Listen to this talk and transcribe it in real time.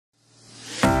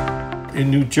In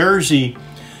New Jersey,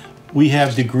 we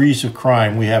have degrees of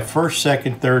crime. We have first,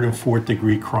 second, third, and fourth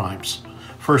degree crimes.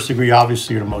 First degree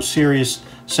obviously are the most serious.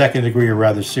 Second degree are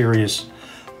rather serious.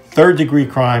 Third degree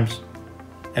crimes,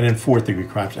 and then fourth degree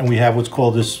crimes. And we have what's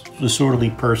called this Disorderly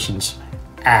Persons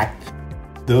Act.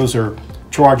 Those are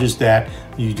charges that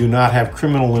you do not have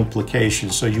criminal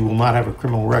implications, so you will not have a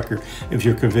criminal record if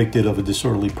you're convicted of a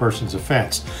disorderly persons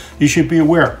offense. You should be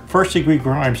aware, first degree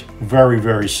crimes, very,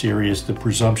 very serious. The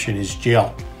presumption is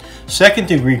jail. Second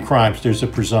degree crimes, there's a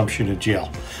presumption of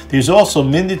jail. There's also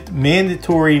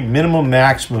mandatory minimum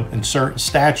maximum in certain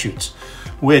statutes,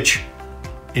 which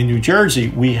in New Jersey,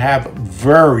 we have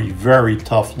very, very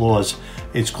tough laws.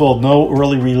 It's called No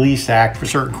Early Release Act for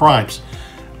certain crimes,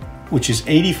 which is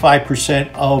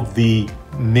 85% of the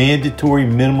mandatory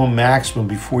minimum maximum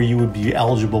before you would be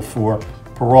eligible for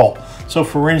parole. So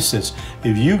for instance,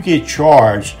 if you get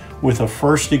charged with a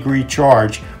first degree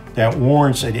charge that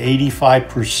warrants an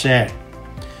 85%,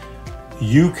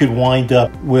 you could wind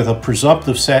up with a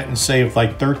presumptive sentence, say of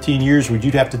like 13 years, where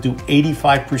you'd have to do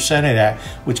 85% of that,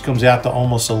 which comes out to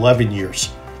almost 11 years.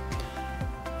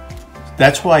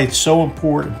 That's why it's so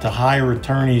important to hire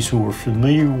attorneys who are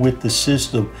familiar with the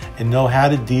system and know how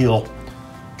to deal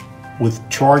with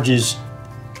charges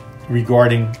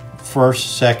regarding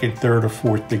first, second, third, or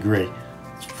fourth degree.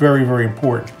 It's very, very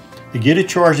important. To get a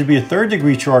charge to be a third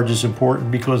degree charge is important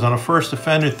because on a first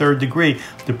offender, third degree,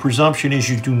 the presumption is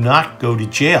you do not go to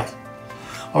jail.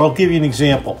 I'll give you an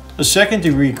example. A second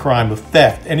degree crime of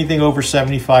theft, anything over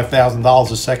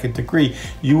 $75,000 a second degree,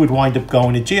 you would wind up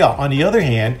going to jail. On the other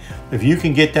hand, if you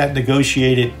can get that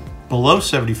negotiated below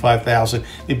 $75,000,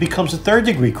 it becomes a third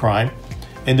degree crime,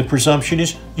 and the presumption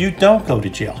is you don't go to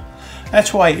jail.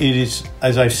 That's why it is,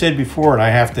 as I've said before, and I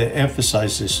have to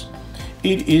emphasize this,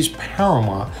 it is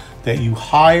paramount that you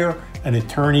hire an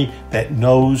attorney that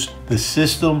knows the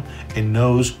system and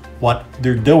knows what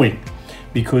they're doing,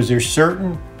 because there's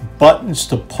certain buttons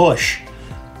to push.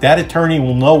 That attorney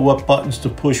will know what buttons to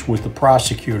push with the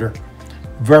prosecutor.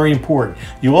 Very important.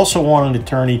 You also want an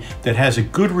attorney that has a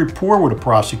good rapport with the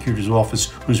prosecutor's office,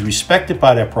 who's respected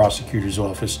by that prosecutor's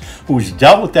office, who's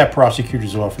dealt with that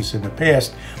prosecutor's office in the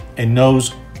past and knows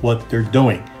what they're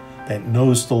doing, that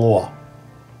knows the law.